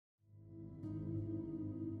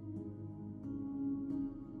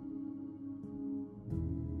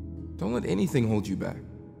Don't let anything hold you back.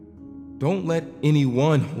 Don't let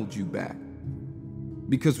anyone hold you back.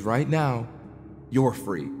 Because right now, you're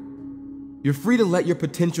free. You're free to let your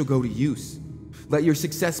potential go to use. Let your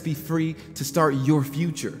success be free to start your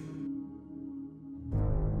future.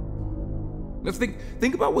 Now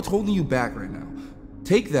think about what's holding you back right now.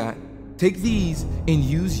 Take these, and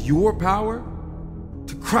use your power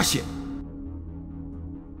to crush it.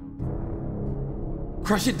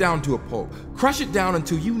 Crush it down to a pulp. Crush it down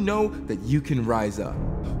until you know that you can rise up.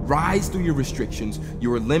 Rise through your restrictions,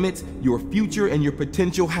 your limits, your future, and your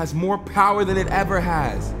potential has more power than it ever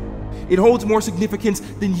has. It holds more significance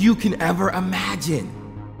than you can ever imagine.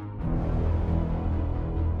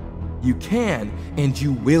 You can and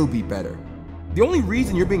you will be better. The only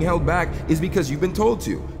reason you're being held back is because you've been told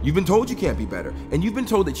to. You've been told you can't be better, and you've been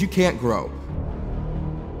told that you can't grow.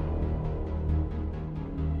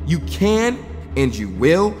 You can and you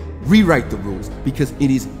will rewrite the rules because it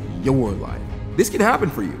is your life. This can happen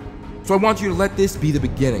for you. So I want you to let this be the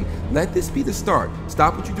beginning. Let this be the start.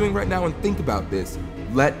 Stop what you're doing right now and think about this.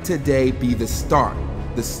 Let today be the start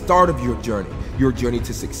of your journey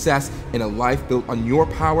to success and a life built on your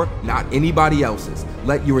power, not anybody else's.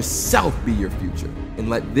 Let yourself be your future, and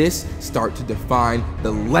let this start to define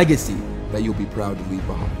the legacy that you'll be proud to leave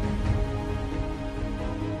behind.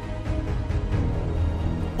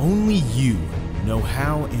 Only you know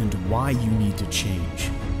how and why you need to change.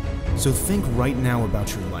 So think right now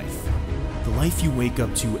about your life, the life you wake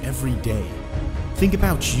up to every day. Think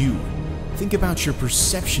about you. Think about your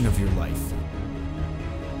perception of your life,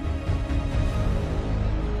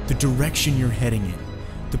 the direction you're heading in,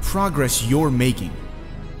 the progress you're making.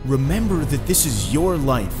 Remember that this is your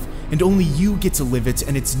life, and only you get to live it,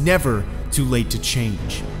 and it's never too late to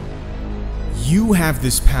change. You have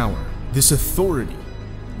this power, this authority.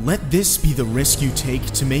 Let this be the risk you take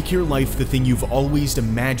to make your life the thing you've always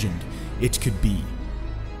imagined it could be.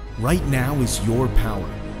 Right now is your power,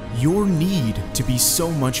 your need to be so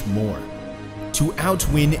much more, to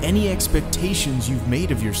outwin any expectations you've made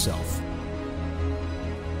of yourself.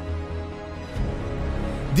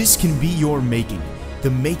 This can be your making, the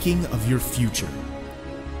making of your future.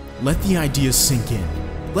 Let the ideas sink in.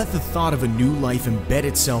 Let the thought of a new life embed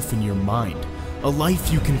itself in your mind, a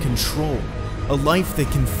life you can control, a life that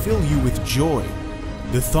can fill you with joy,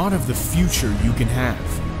 the thought of the future you can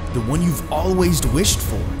have, the one you've always wished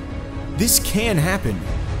for. This can happen,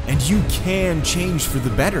 and you can change for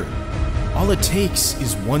the better. All it takes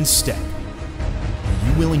is one step. Are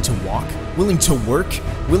you willing to walk? Willing to work?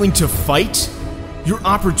 Willing to fight? Your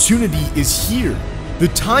opportunity is here. The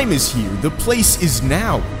time is here. The place is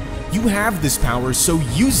now. You have this power, so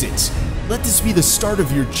use it. Let this be the start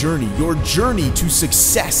of your journey to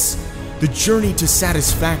success, the journey to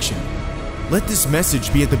satisfaction. Let this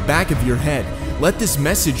message be at the back of your head. Let this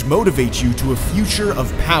message motivate you to a future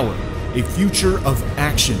of power, a future of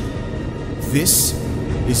action. This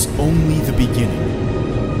is only the beginning.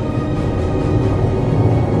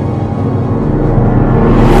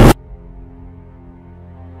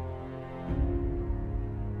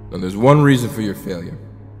 Now, there's one reason for your failure.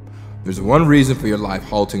 There's one reason for your life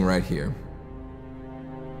halting right here.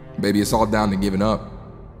 Maybe it's all down to giving up.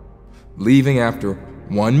 Leaving after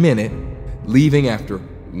 1 minute, leaving after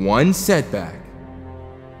one setback.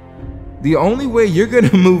 The only way you're going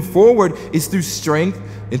to move forward is through strength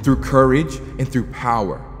and through courage and through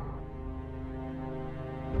power.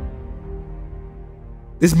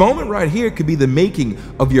 This moment right here could be the making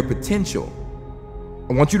of your potential.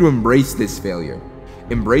 I want you to embrace this failure.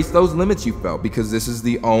 Embrace those limits you felt, because this is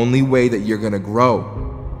the only way that you're going to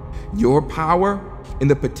grow. Your power and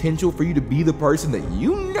the potential for you to be the person that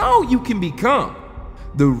you know you can become.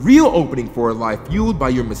 The real opening for a life fueled by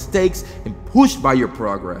your mistakes and pushed by your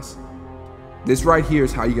progress. This right here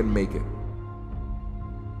is how you're going to make it.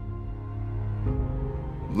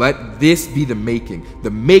 Let this be the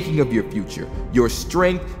making of your future. Your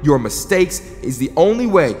strength, your mistakes is the only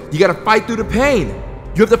way. You got to fight through the pain.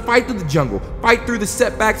 You have to fight through the jungle, fight through the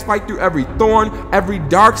setbacks, fight through every thorn, every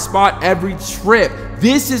dark spot, every trip.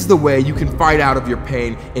 This is the way you can fight out of your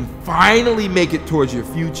pain and finally make it towards your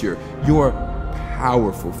future, your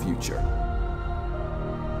powerful future.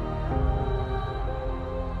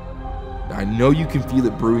 I know you can feel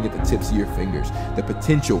it brewing at the tips of your fingers, the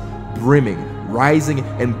potential brimming, rising,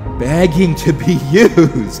 and begging to be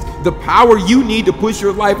used. The power you need to push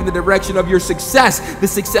your life in the direction of your success, the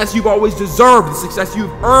success you've always deserved, the success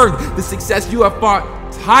you've earned, the success you have fought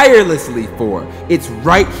tirelessly for. It's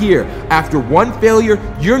right here. After one failure,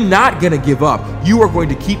 you're not going to give up. You are going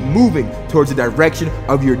to keep moving towards the direction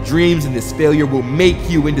of your dreams, and this failure will make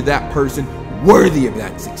you into that person worthy of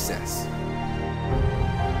that success.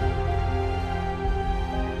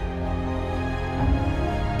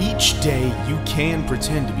 Each day, you can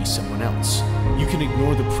pretend to be someone else. You can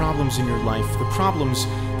ignore the problems in your life, the problems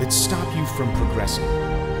that stop you from progressing,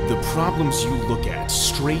 the problems you look at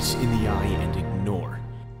straight in the eye and ignore.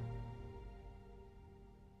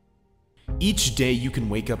 Each day, you can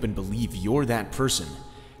wake up and believe you're that person.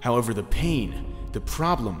 However, the pain, the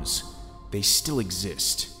problems, they still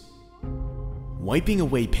exist. Wiping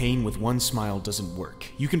away pain with one smile doesn't work.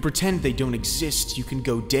 You can pretend they don't exist, you can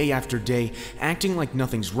go day after day acting like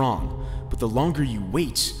nothing's wrong, but the longer you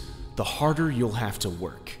wait, the harder you'll have to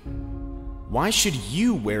work. Why should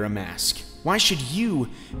you wear a mask? Why should you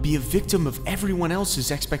be a victim of everyone else's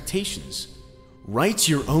expectations? Write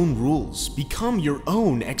your own rules, become your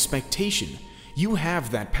own expectation. You have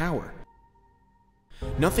that power.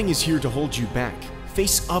 Nothing is here to hold you back.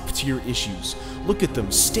 Face up to your issues, look at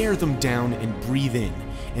them, stare them down, and breathe in,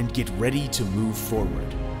 and get ready to move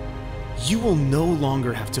forward. You will no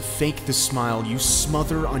longer have to fake the smile you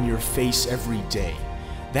smother on your face every day.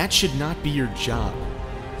 That should not be your job.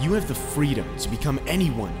 You have the freedom to become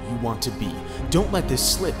anyone you want to be. Don't let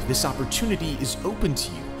this slip. This opportunity is open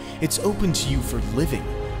to you. It's open to you for living,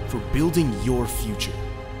 for building your future.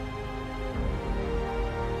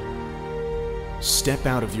 Step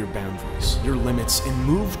out of your boundaries, your limits, and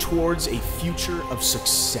move towards a future of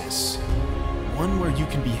success. One where you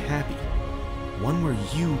can be happy. One where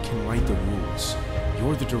you can write the rules.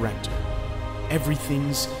 You're the director.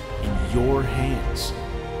 Everything's in your hands.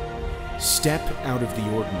 Step out of the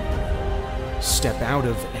ordinary. Step out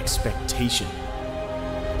of expectation.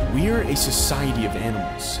 We're a society of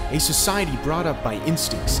animals, a society brought up by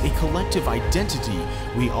instincts, a collective identity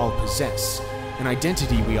we all possess. An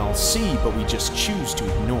identity we all see, but we just choose to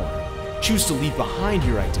ignore. Choose to leave behind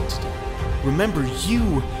your identity. Remember, you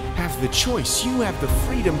have the choice. You have the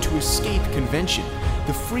freedom to escape convention,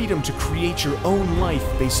 the freedom to create your own life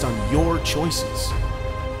based on your choices.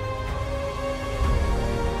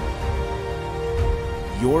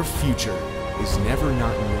 Your future is never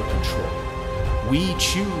not in your control. We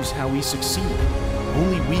choose how we succeed.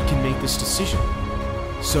 Only we can make this decision.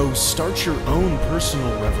 So start your own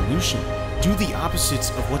personal revolution. Do the opposites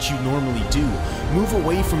of what you normally do. Move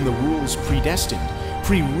away from the rules predestined,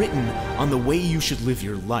 pre-written on the way you should live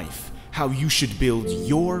your life, how you should build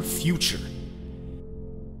your future.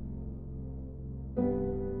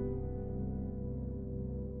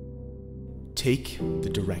 Take the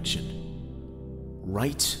direction.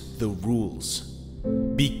 Write the rules.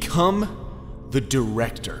 Become the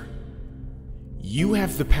director. You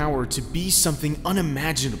have the power to be something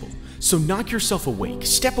unimaginable. So knock yourself awake,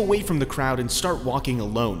 step away from the crowd and start walking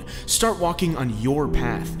alone. Start walking on your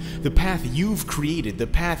path, the path you've created, the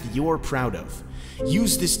path you're proud of.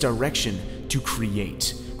 Use this direction to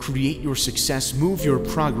create. Create your success, move your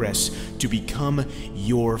progress to become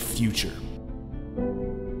your future.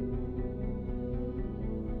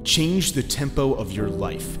 Change the tempo of your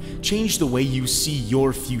life. Change the way you see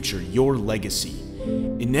your future, your legacy.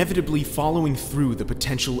 Inevitably following through the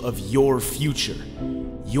potential of your future.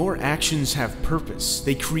 Your actions have purpose.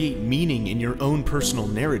 They create meaning in your own personal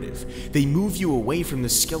narrative. They move you away from the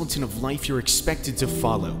skeleton of life you're expected to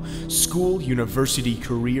follow. School, university,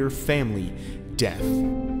 career, family, death.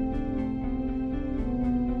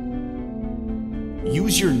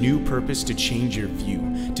 Use your new purpose to change your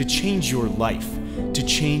view, to change your life, to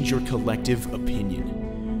change your collective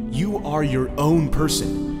opinion. You are your own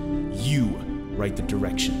person. You write the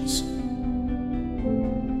directions.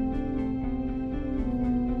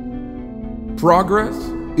 Progress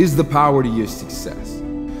is the power to your success.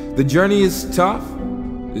 The journey is tough,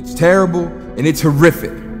 it's terrible, and it's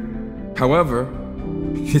horrific. However,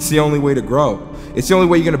 it's the only way to grow. It's the only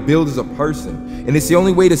way you're gonna build as a person, and it's the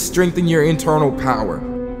only way to strengthen your internal power.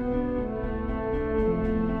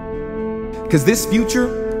 Because this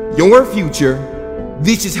future, your future,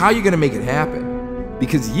 this is how you're gonna make it happen.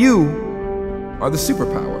 Because you are the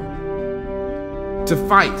superpower. To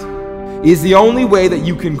fight is the only way that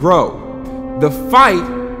you can grow. The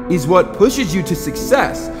fight is what pushes you to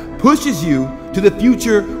success, pushes you to the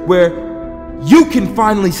future where you can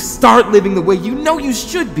finally start living the way you know you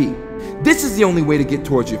should be. This is the only way to get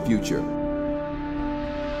towards your future.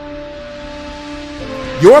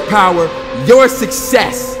 Your power, your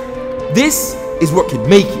success. This is what can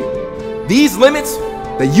make you. These limits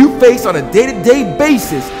that you face on a day-to-day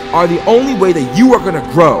basis are the only way that you are going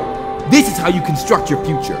to grow. This is how you construct your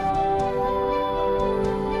future.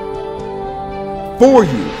 For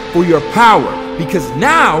you, for your power, because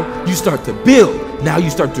now you start to build, now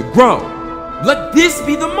you start to grow. Let this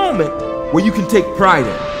be the moment where you can take pride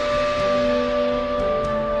in.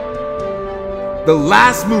 The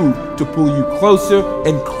last move to pull you closer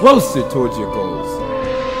and closer towards your goals.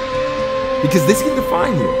 because this can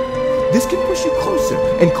define you. This can push you closer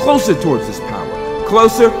and closer towards this power,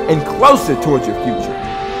 closer and closer towards your future.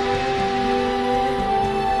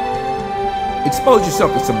 Expose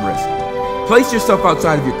yourself to some risk. Place yourself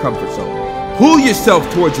outside of your comfort zone. Pull yourself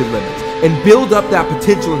towards your limits and build up that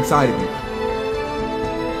potential inside of you.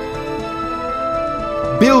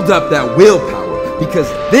 Build up that willpower, because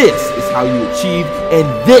this is how you achieve,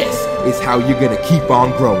 and this is how you're gonna keep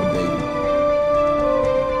on growing, baby.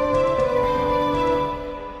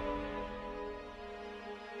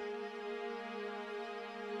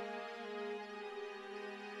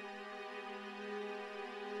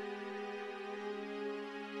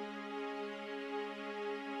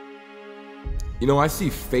 You know, I see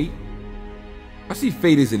fate as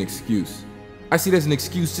an excuse. I see it as an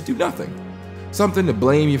excuse to do nothing. Something to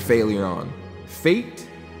blame your failure on. Fate,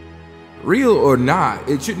 real or not,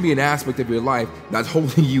 it shouldn't be an aspect of your life that's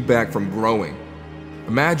holding you back from growing.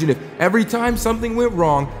 Imagine if every time something went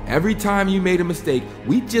wrong, every time you made a mistake,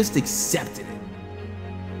 we just accepted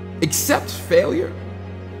it. Accept failure?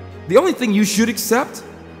 The only thing you should accept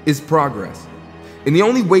is progress. And the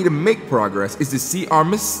only way to make progress is to see our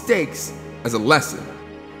mistakes as a lesson.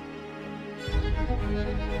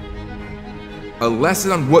 A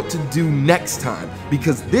lesson on what to do next time,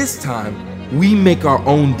 because this time we make our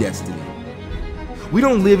own destiny. We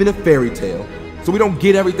don't live in a fairy tale, so we don't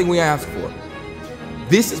get everything we ask for.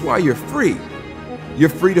 This is why you're free. You're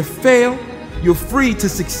free to fail, you're free to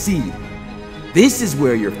succeed. This is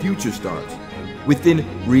where your future starts, within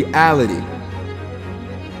reality.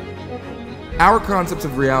 Our concepts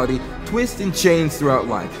of reality twist and change throughout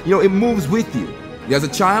life. You know, it moves with you. As a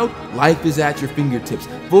child, life is at your fingertips,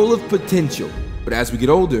 full of potential. But as we get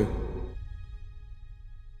older,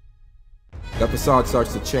 that facade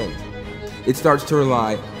starts to change. It starts to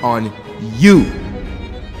rely on you.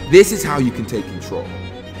 This is how you can take control.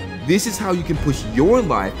 This is how you can push your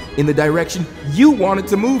life in the direction you want it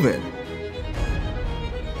to move in.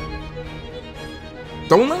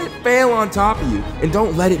 Don't let it fail on top of you, and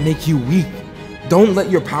don't let it make you weak. Don't let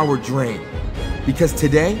your power drain. Because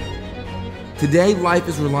today life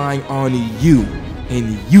is relying on you,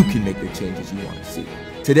 and you can make the changes you want to see.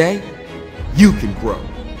 Today, you can grow.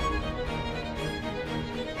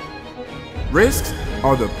 Risks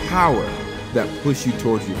are the power that push you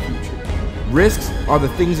towards your future. Risks are the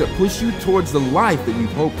things that push you towards the life that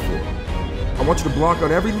you've hoped for. I want you to block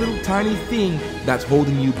out every little tiny thing that's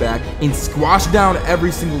holding you back and squash down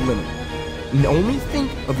every single limit. And only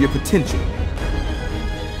think of your potential.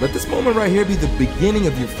 Let this moment right here be the beginning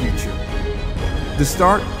of your future. The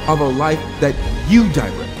start of a life that you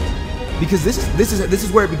direct. Because this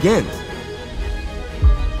is where it begins.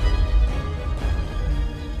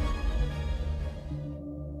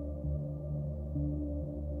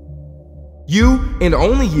 You and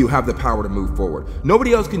only you have the power to move forward.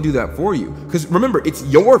 Nobody else can do that for you. Because remember, it's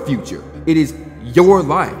your future. It is your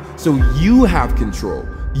life. So you have control.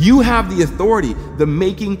 You have the authority, the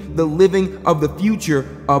making, the living of the future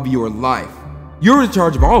of your life. You're in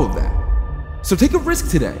charge of all of that. So take a risk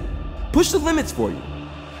today. Push the limits for you.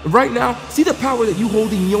 Right now, see the power that you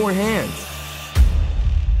hold in your hands.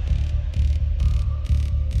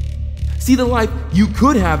 See the life you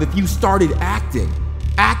could have if you started acting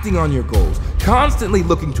on your goals, constantly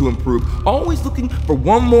looking to improve, always looking for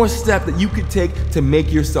one more step that you could take to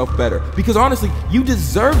make yourself better. Because honestly, you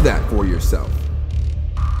deserve that for yourself.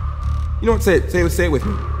 You know what? Say it with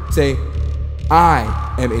me. Say,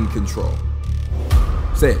 I am in control.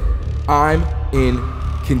 Say it. I'm in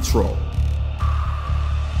control.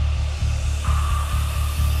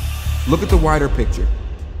 Look at the wider picture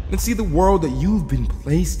and see the world that you've been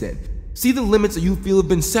placed in. See the limits that you feel have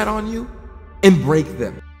been set on you and break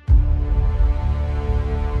them.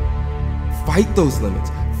 Fight those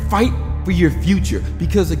limits. Fight for your future,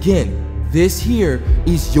 because again, this here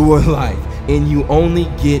is your life and you only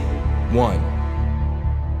get one.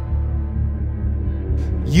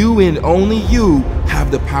 You and only you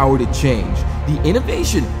have the power to change, the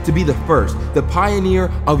innovation to be the first, the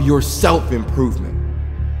pioneer of your self-improvement.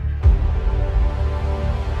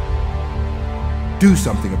 Do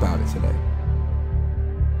something about it today.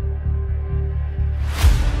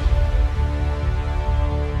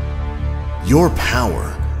 Your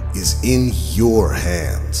power is in your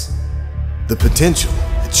hands. The potential,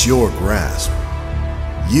 it's your grasp.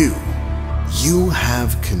 You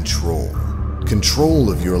have control.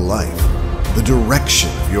 Control of your life, the direction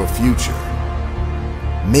of your future.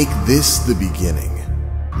 Make this the beginning.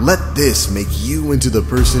 Let this make you into the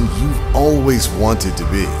person you've always wanted to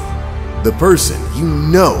be. The person you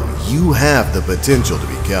know you have the potential to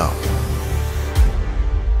become.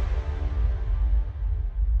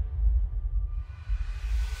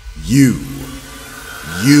 You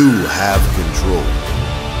have control.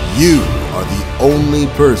 You are the only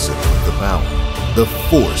person with the power, the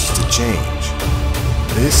force to change.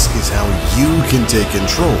 This is how you can take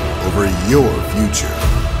control over your future.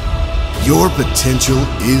 Your potential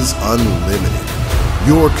is unlimited.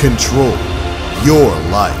 Your control, your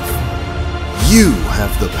life. You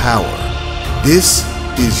have the power. This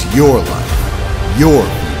is your life, your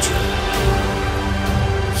future.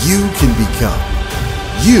 You can become.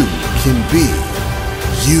 You can be.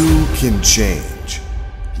 You can change.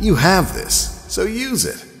 You have this, so use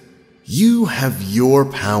it. You have your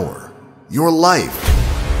power, your life.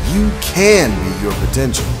 You can be your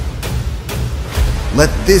potential.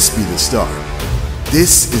 Let this be the start.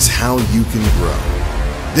 This is how you can grow.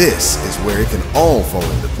 This is where it can all fall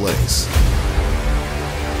into place.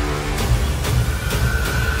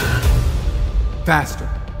 Faster.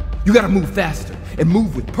 You gotta move faster and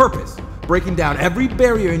move with purpose, breaking down every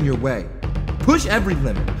barrier in your way. Push every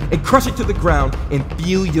limit and crush it to the ground and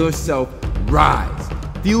feel yourself rise.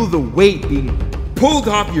 Feel the weight being pulled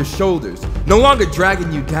off your shoulders, no longer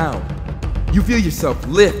dragging you down. You feel yourself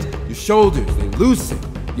lift, your shoulders, they loosen.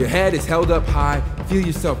 Your head is held up high. Feel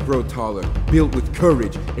yourself grow taller, built with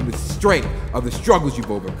courage and with strength of the struggles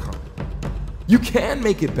you've overcome. You can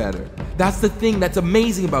make it better. That's the thing that's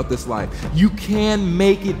amazing about this life. You can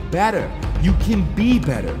make it better. You can be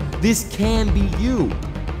better. This can be you.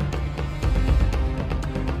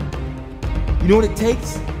 You know what it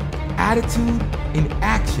takes? Attitude and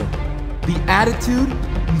action. The attitude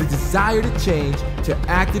and the desire to change, to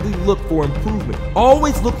actively look for improvement.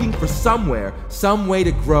 Always looking for somewhere, some way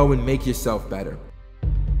to grow and make yourself better.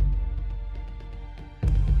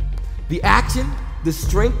 The action, the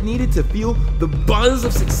strength needed to feel the buzz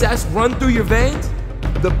of success run through your veins,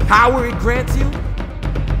 the power it grants you,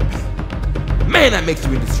 man, that makes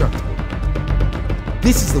you indestructible.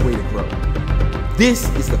 This is the way to grow. This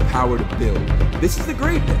is the power to build. This is the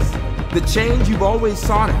greatness, the change you've always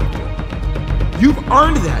sought after. You've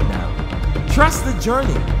earned that now. Trust the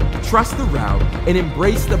journey, trust the route, and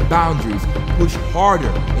embrace the boundaries. Push harder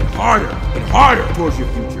and harder and harder towards your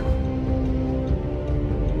future.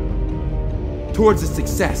 Towards the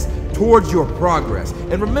success, towards your progress.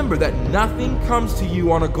 And remember that nothing comes to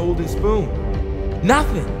you on a golden spoon.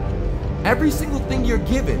 Nothing. Every single thing you're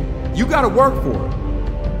given, you gotta work for it.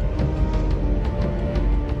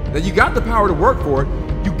 Now you got the power to work for it,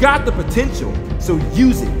 you got the potential, so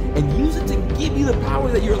use it, and use it to give you the power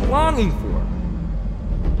that you're longing for.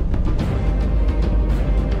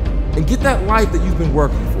 And get that life that you've been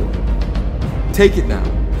working for. Take it now.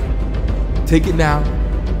 Take it now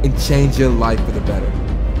and change your life for the better.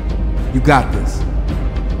 You got this.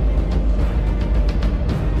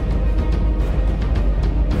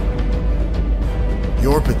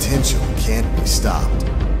 Your potential can't be stopped.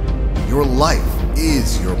 Your life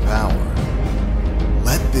is your power.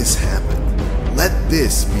 Let this happen. Let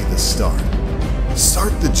this be the start.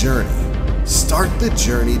 Start the journey. Start the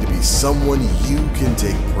journey to be someone you can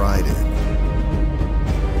take pride in.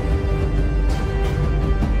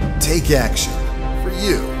 Take action for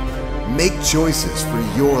you. Make choices for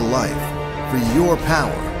your life, for your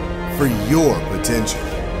power, for your potential.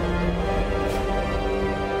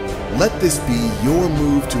 Let this be your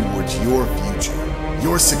move towards your future,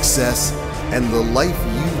 your success, and the life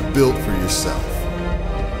you've built for yourself.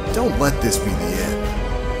 Don't let this be the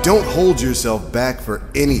end. Don't hold yourself back for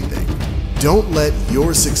anything. Don't let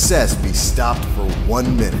your success be stopped for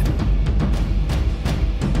 1 minute.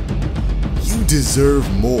 You deserve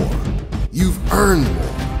more. You've earned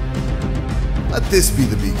more. Let this be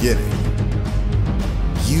the beginning.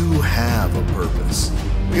 You have a purpose.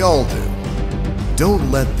 We all do.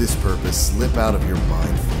 Don't let this purpose slip out of your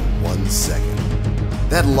mind for 1 second.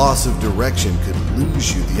 That loss of direction could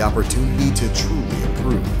lose you the opportunity to truly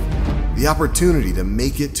improve. The opportunity to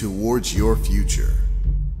make it towards your future.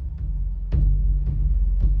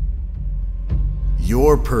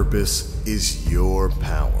 Your purpose is your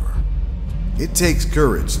power. It takes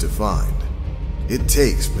courage to find. It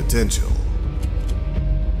takes potential.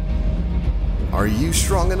 Are you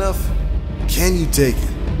strong enough? Can you take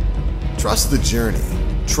it? Trust the journey.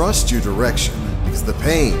 Trust your direction, because the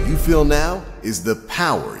pain you feel now is the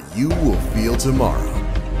power you will feel tomorrow.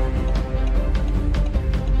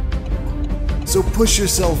 So push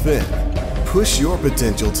yourself in. Push your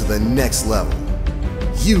potential to the next level.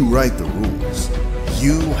 You write the rules.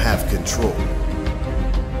 You have control.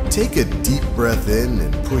 Take a deep breath in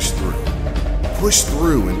and push through. Push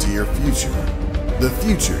through into your future, the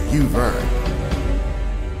future you've earned.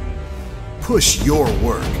 Push your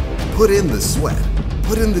work. Put in the sweat.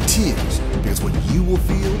 Put in the tears, because what you will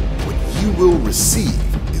feel, what you will receive,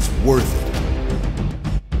 is worth it.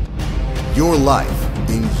 Your life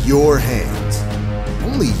in your hands.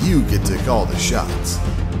 Only you get to call the shots.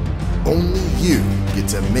 Only you get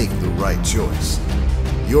to make the right choice.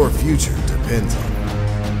 Your future depends on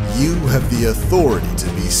it. You have the authority to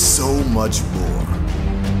be so much more.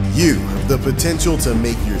 You have the potential to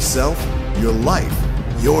make yourself, your life,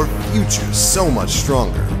 your future so much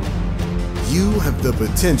stronger. You have the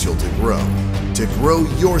potential to grow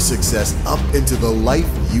your success up into the life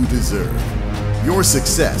you deserve. Your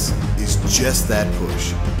success is just that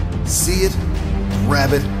push. See it,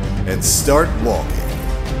 grab it, and start walking.